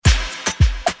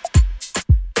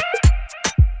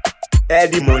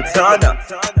Eddie Montana.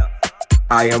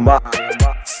 Ayo Marq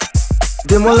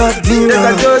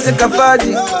Demolagiran. Jose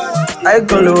Cafadi. I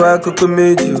call the work of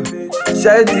comedy.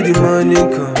 Shy to the money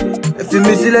come. If you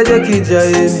miss it, let you keep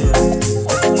Jaiye.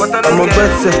 I'm a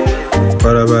better.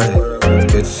 Parabai,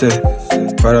 Getse,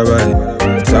 Parabai,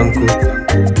 Sanku,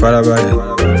 Parabai,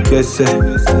 Getse,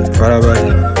 Parabai,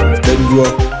 let go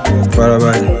up,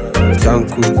 Parabai,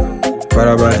 Sanku,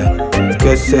 Parabai,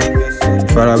 Getse,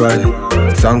 Parabai,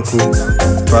 Sanku,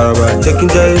 Parabai. Checking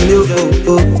Jaiye milk,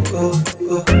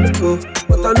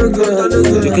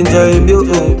 Checking Jaiye milk,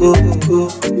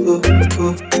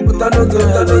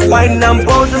 Wine and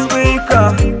pose the speaker.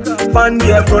 Fan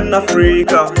here from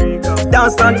Africa.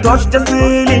 Dance and touch the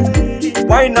ceiling.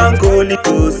 Wine and go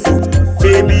little so.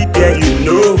 Baby girl, you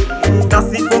know.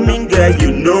 That's it for me, girl,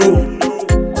 you know.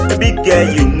 Baby girl,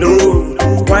 you know.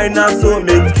 Wine and so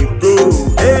make you go.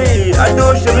 Hey, I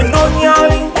don't show me no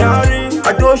nyari, nyari. I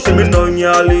don't show me no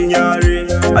nyari, nyari.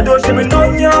 I don't show me no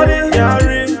nyari,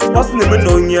 nyari. What's name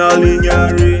no nyari,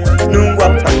 nyari. Nungwa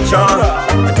pacha.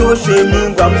 I don't show me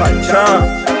nungwa pacha.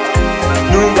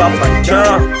 Nungwa pacha.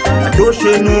 I don't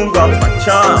show nungwa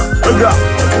pacha.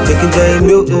 checking Jaiye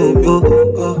milk,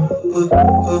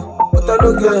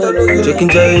 checking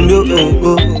Jaiye milk,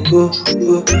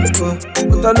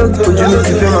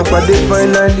 opportunity for my party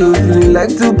finally. Feeling like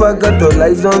Tupac, got all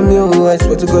eyes on me. I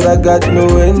swear to God I got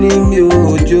no enemy.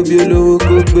 Joby low,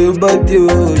 cook baby body,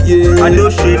 yeah. I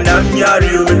don't shit, I'm nyari.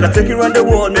 Make I take it round the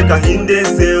world, make a hindi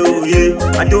say, oh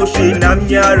yeah. I don't shit, I'm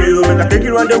nyari. Make I take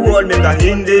it round the world, make a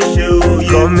hindi show, yeah.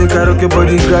 Come make I rock your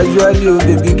body gradually, oh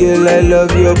baby girl, I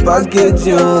love your package,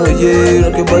 oh yeah.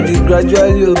 Rock your body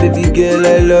gradually, oh baby girl,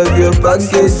 I love your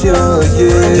package, oh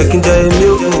yeah. Checking Jaiye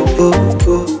milk,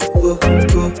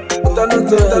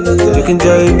 checking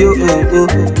Jaiye milk,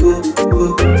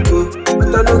 checking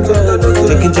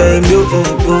Jaiye milk,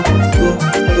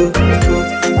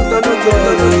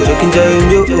 checking Jaiye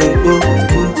milk.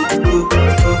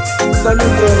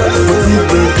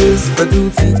 We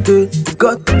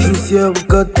got the juice, yeah, we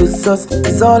got the sauce.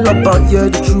 It's all about, yeah,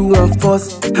 the true and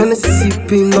false. Hennessy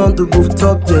sipping on the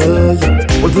rooftop, yeah,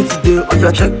 yeah. What do today? Oh,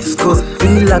 yeah, check this course.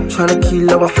 Really like tryna kill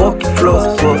our fucking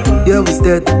flaws, but yeah, we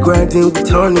steady grinding, we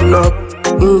turning up.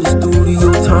 In the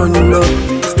studio, turning up.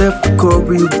 Steph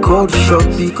Curry, we call the shot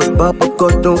because Papa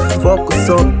God don't fuck us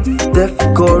up. Steph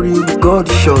Curry, we call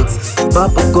the shots.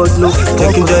 Papa God no fuck us up.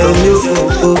 Checking Jaiye milk,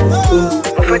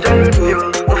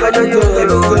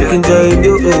 checking Jaiye milk, checking Jaiye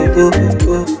milk,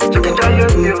 checking Jaiye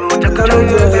milk,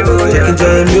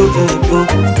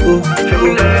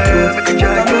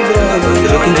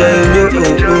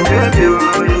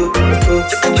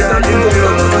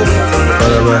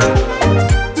 Parabai,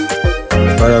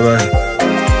 Parabai,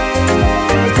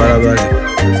 Parabai,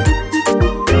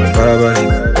 Parabai,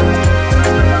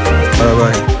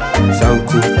 Parabai,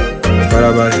 Sanku,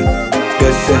 Parabai,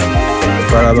 Getse,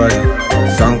 Parabai,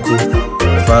 Sanku,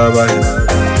 Parabai.